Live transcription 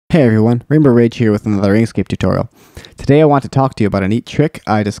Hey everyone, Rainbow Rage here with another Inkscape tutorial. Today I want to talk to you about a neat trick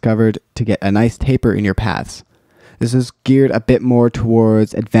I discovered to get a nice taper in your paths. This is geared a bit more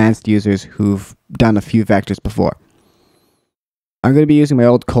towards advanced users who've done a few vectors before. I'm going to be using my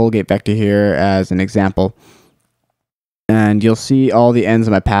old Colgate vector here as an example, and you'll see all the ends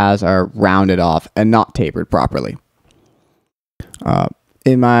of my paths are rounded off and not tapered properly.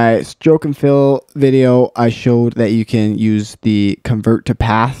 In my stroke and fill video, I showed that you can use the convert to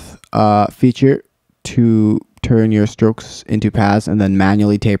path feature to turn your strokes into paths and then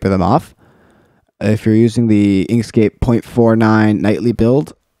manually taper them off. If you're using the Inkscape 0.49 nightly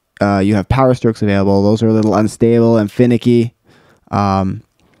build, you have power strokes available. Those are a little unstable and finicky. Also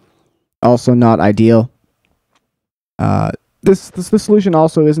not ideal. This solution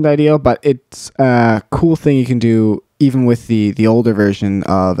also isn't ideal, but it's a cool thing you can do even with the older version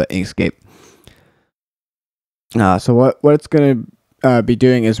of Inkscape. So what it's going to be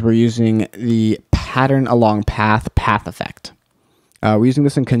doing is we're using the pattern along path effect. We're using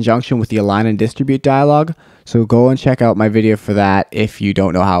this in conjunction with the align and distribute dialog. So go and check out my video for that if you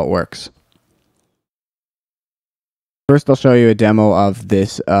don't know how it works. First, I'll show you a demo of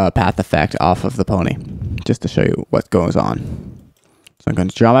this path effect off of the pony, just to show you what goes on. So I'm going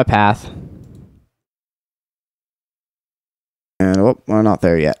to draw my path. And oh, we're not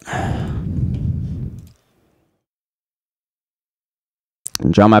there yet.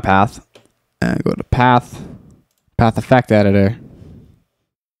 And draw my path and go to path effect editor,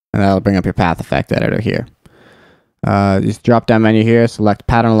 and that'll bring up your path effect editor here. Just drop down menu here, select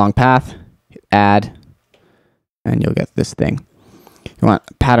pattern along path, hit add, and you'll get this thing. You want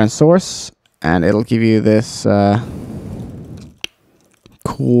pattern source, and it'll give you this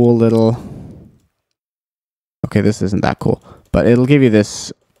cool little. Okay, this isn't that cool. But it'll give you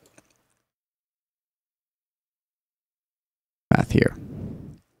this path here.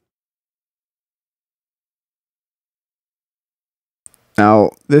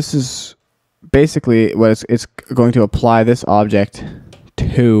 Now, this is basically what it's going to apply this object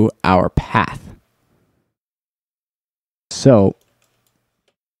to our path. So,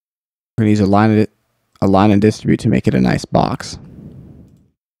 we're going to use align and distribute to make it a nice box.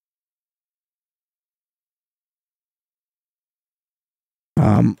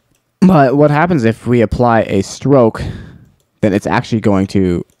 But what happens if we apply a stroke, then it's actually going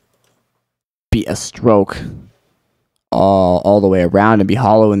to be a stroke all the way around and be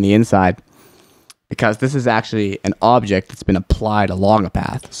hollow in the inside, because this is actually an object that's been applied along a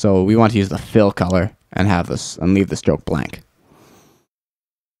path. So we want to use the fill color and have this and leave the stroke blank.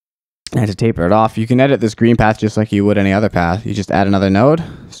 And to taper it off, you can edit this green path just like you would any other path. You just add another node,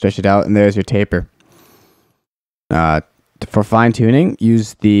 stretch it out, and there's your taper. For fine tuning,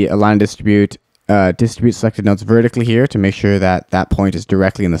 use the align and distribute selected nodes vertically here to make sure that that point is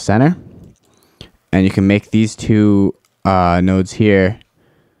directly in the center. And you can make these two nodes here,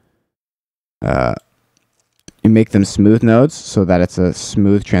 you make them smooth nodes so that it's a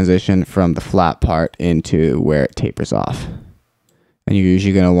smooth transition from the flat part into where it tapers off. And you're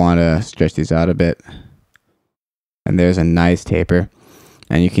usually going to want to stretch these out a bit. And there's a nice taper.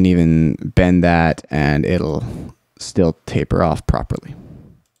 And you can even bend that and it'll still taper off properly.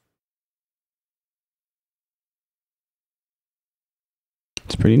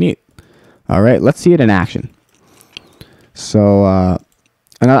 It's pretty neat. All right, let's see it in action. So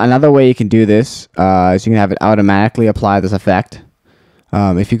another way you can do this is you can have it automatically apply this effect.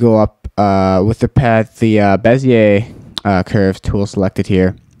 If you go up with the Bezier curves tool selected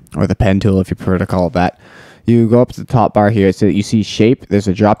here, or the pen tool if you prefer to call it that, you go up to the top bar here so you see shape. There's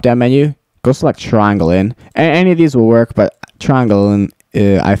a drop down menu. Go select triangle in. Any of these will work, but triangle in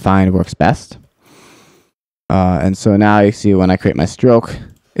I find works best. And so now you see when I create my stroke,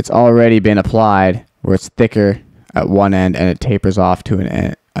 it's already been applied where it's thicker at one end and it tapers off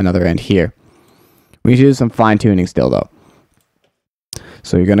to another end here. We need to do some fine tuning still though.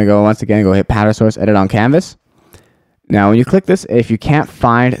 So you're going to go once again, go hit pattern source, edit on canvas. Now when you click this, if you can't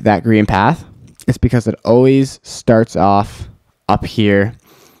find that green path, it's because it always starts off up here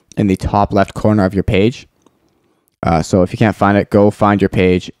in the top left corner of your page. So if you can't find it, go find your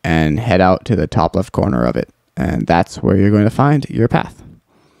page and head out to the top left corner of it. And that's where you're going to find your path.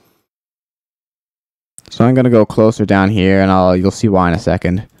 So I'm going to go closer down here and you'll see why in a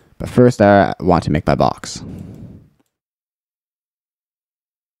second. But first I want to make my box.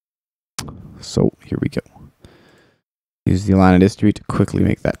 So here we go. Use the align and distribute to quickly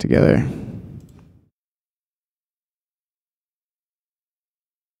make that together.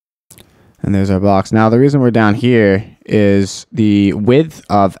 And there's our box. Now the reason we're down here is the width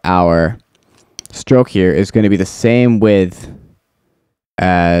of our stroke here is going to be the same width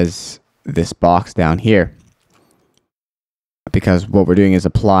as this box down here, because what we're doing is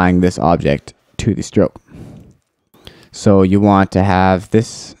applying this object to the stroke. So you want to have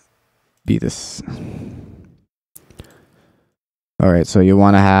this be this. All right, so you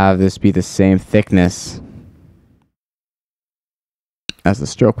want to have this be the same thickness as the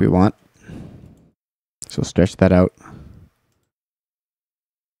stroke we want. So stretch that out.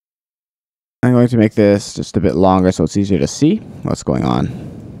 I'm going to make this just a bit longer so it's easier to see what's going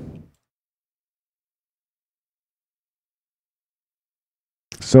on.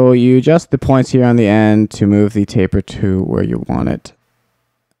 So you adjust the points here on the end to move the taper to where you want it.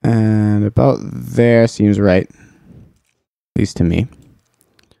 And about there seems right, at least to me.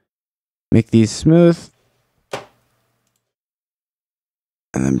 Make these smooth.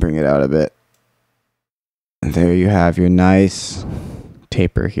 And then bring it out a bit. And there you have your nice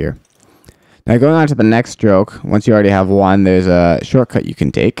taper here. Now going on to the next stroke, once you already have one, there's a shortcut you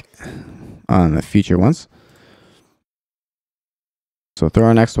can take on the future ones. So throw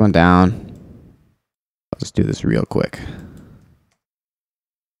our next one down. I'll just do this real quick.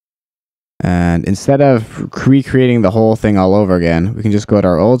 And instead of recreating the whole thing all over again, we can just go to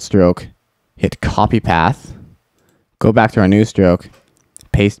our old stroke, hit copy path, go back to our new stroke,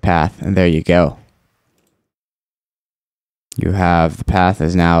 paste path, and there you go. You have the path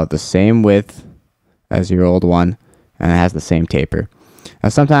is now the same width as your old one, and it has the same taper. Now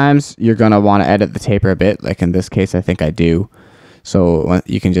sometimes you're going to want to edit the taper a bit, like in this case I think I do. So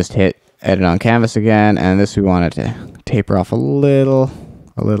you can just hit edit on canvas again, and this we want it to taper off a little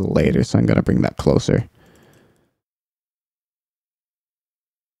later, so I'm going to bring that closer.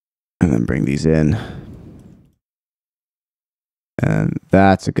 And then bring these in. And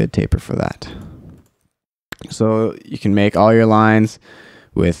that's a good taper for that. So you can make all your lines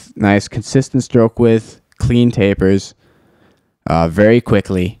with nice consistent stroke width, clean tapers, very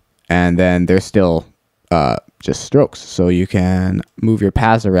quickly, and then they're still just strokes. So you can move your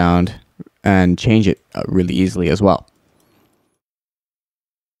paths around and change it really easily as well.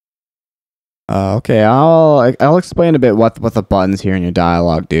 Okay, I'll explain a bit what the buttons here in your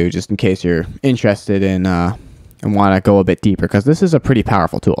dialog do, just in case you're interested in and want to go a bit deeper, because this is a pretty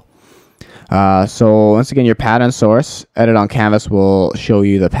powerful tool. So once again, your pattern source, edit on canvas, will show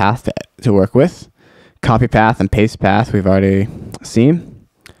you the path to work with. Copy path and paste path we've already seen.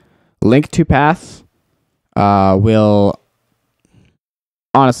 Link to path will,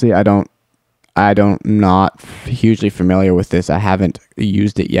 honestly, I'm not hugely familiar with this. I haven't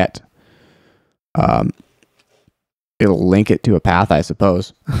used it yet. It'll link it to a path, I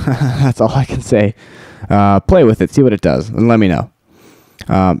suppose. That's all I can say. Play with it, see what it does, and let me know.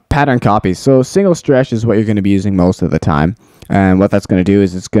 Pattern copies. So single stretch is what you're going to be using most of the time, and what that's going to do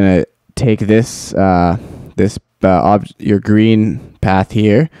is it's going to take this your green path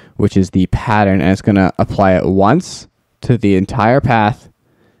here, which is the pattern, and it's going to apply it once to the entire path,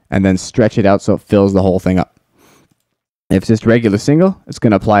 and then stretch it out so it fills the whole thing up. If it's just regular single, it's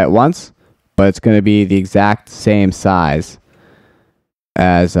going to apply it once, but it's going to be the exact same size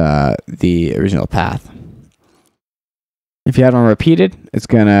as the original path. If you have them repeated, it's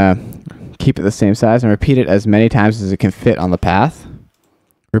going to keep it the same size and repeat it as many times as it can fit on the path.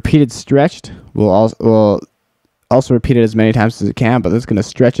 Repeated stretched will also repeat it as many times as it can, but it's going to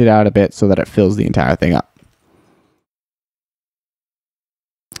stretch it out a bit so that it fills the entire thing up.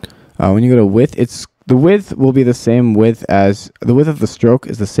 When you go to width, the width will be the same width as the width of the stroke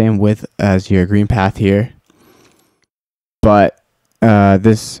is the same width as your green path here, but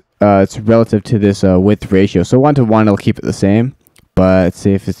it's relative to this width ratio. So 1 to 1, it'll keep it the same. But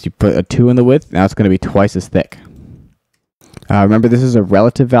say if you put a 2 in the width, now it's going to be twice as thick. Remember, this is a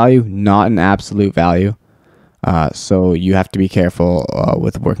relative value, not an absolute value. So you have to be careful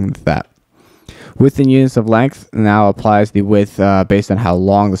with working with that. Width in units of length now applies the width based on how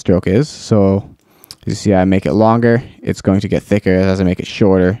long the stroke is. So you see I make it longer, it's going to get thicker. As I make it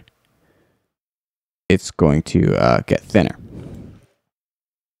shorter, it's going to get thinner.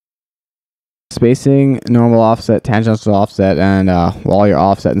 Spacing, normal offset, tangential offset, and all your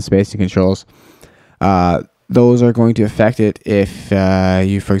offset and spacing controls. Those are going to affect it if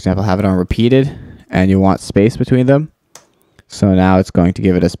you, for example, have it on repeated and you want space between them. So now it's going to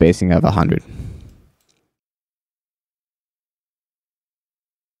give it a spacing of 100.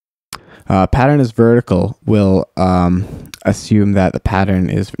 Pattern is vertical will assume that the pattern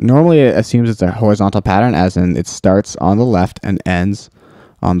is, normally it assumes it's a horizontal pattern, as in it starts on the left and ends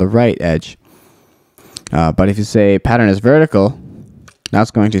on the right edge. But if you say pattern is vertical, now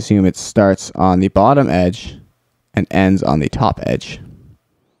it's going to assume it starts on the bottom edge and ends on the top edge.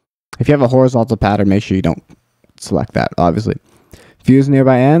 If you have a horizontal pattern, make sure you don't select that, obviously. Fuse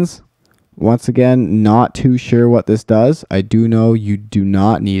nearby ends. Once again, not too sure what this does. I do know you do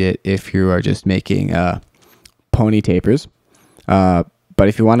not need it if you are just making pony tapers. But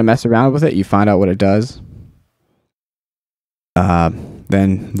if you want to mess around with it, you find out what it does.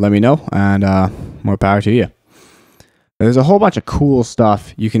 Then let me know, and more power to you. There's a whole bunch of cool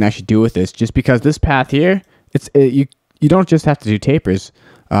stuff you can actually do with this. Just because this path here, you don't just have to do tapers.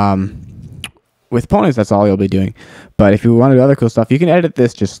 With ponies, that's all you'll be doing. But if you want to do other cool stuff, you can edit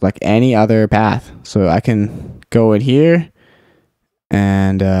this just like any other path. So I can go in here,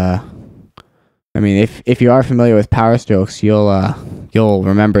 and I mean, if you are familiar with power strokes, you'll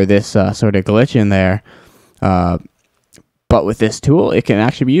remember this sort of glitch in there. But with this tool, it can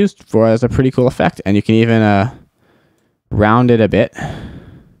actually be used as a pretty cool effect, and you can even round it a bit,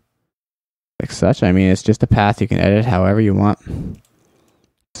 like such. I mean, it's just a path you can edit however you want.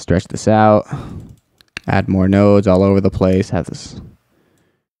 Stretch this out, add more nodes all over the place, have this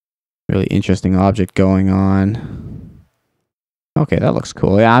really interesting object going on. Okay, that looks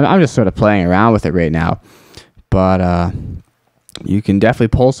cool. Yeah, I'm just sort of playing around with it right now, but you can definitely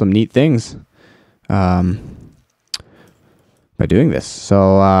pull some neat things by doing this.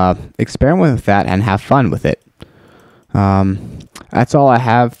 So experiment with that and have fun with it. That's all I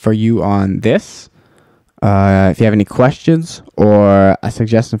have for you on this. If you have any questions or a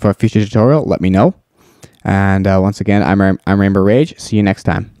suggestion for a future tutorial, let me know. And once again, I'm Rainbow Rage. See you next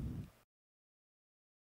time.